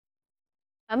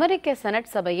அமெரிக்க senate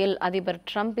சபையில் அதிபர்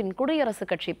டிரம்பின் குடியரசுக்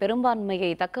கட்சி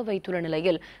பெரும்பான்மையை தக்க வைத்துள்ள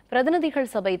நிலையில் பிரதிநிதிகள்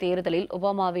சபை தேர்தலில்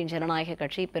ஒபாமாவின் ஜனநாயக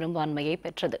கட்சி பெரும்பான்மையை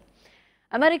பெற்றது.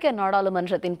 அமெரிக்க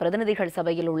நாடாளுமன்றத்தின் பிரதிநிதிகள்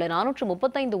சபையில் உள்ள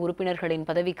 435 உறுப்பினர்களின்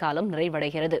பதவிக்காலம்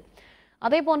நிறைவடைகிறது.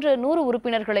 அதேபோன்று 100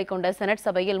 உறுப்பினர்களை கொண்ட செனட்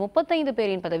சபையில் 35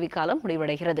 பேரின் பதவிக்காலம்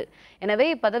முடிவடைகிறது. எனவே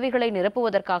இப்பதவிகளை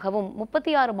நிரப்புவதற்காகவும்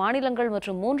 36 மாநிலங்கள்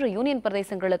மற்றும் 3 யூனியன்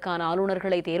பிரதேசங்களுக்கான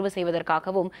ஆளுநர்களை தேர்வு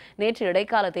செய்வதற்காகவும் நேற்று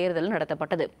இடைக்கால தேர்தல்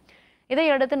நடத்தப்பட்டது.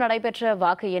 இதையடுத்து நடைபெற்ற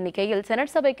வாக்கு எண்ணிக்கையில்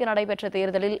செனட் சபைக்கு நடைபெற்ற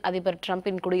தேர்தலில் அதிபர்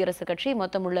டிரம்பின் குடியரசுக் கட்சி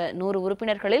மொத்தமுள்ள 100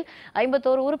 உறுப்பினர்களில்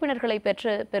 51 உறுப்பினர்களை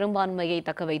பெற்று பெரும்பான்மையை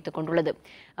தக்க வைத்துக் கொண்டுள்ளது.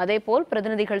 அதேபோல்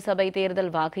பிரதிநிதிகள் சபை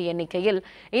தேர்தல் வாக்கு எண்ணிக்கையில்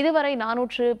இதுவரை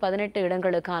 418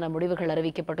 இடங்களுக்கான முடிவுகள்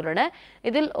அறிவிக்கப்பட்டுள்ளன.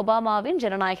 இதில் ஒபாமாவின்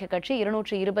ஜனநாயக கட்சி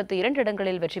 222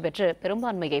 இடங்களில் வெற்றி பெற்று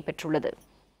பெரும்பான்மையை பெற்றுள்ளது.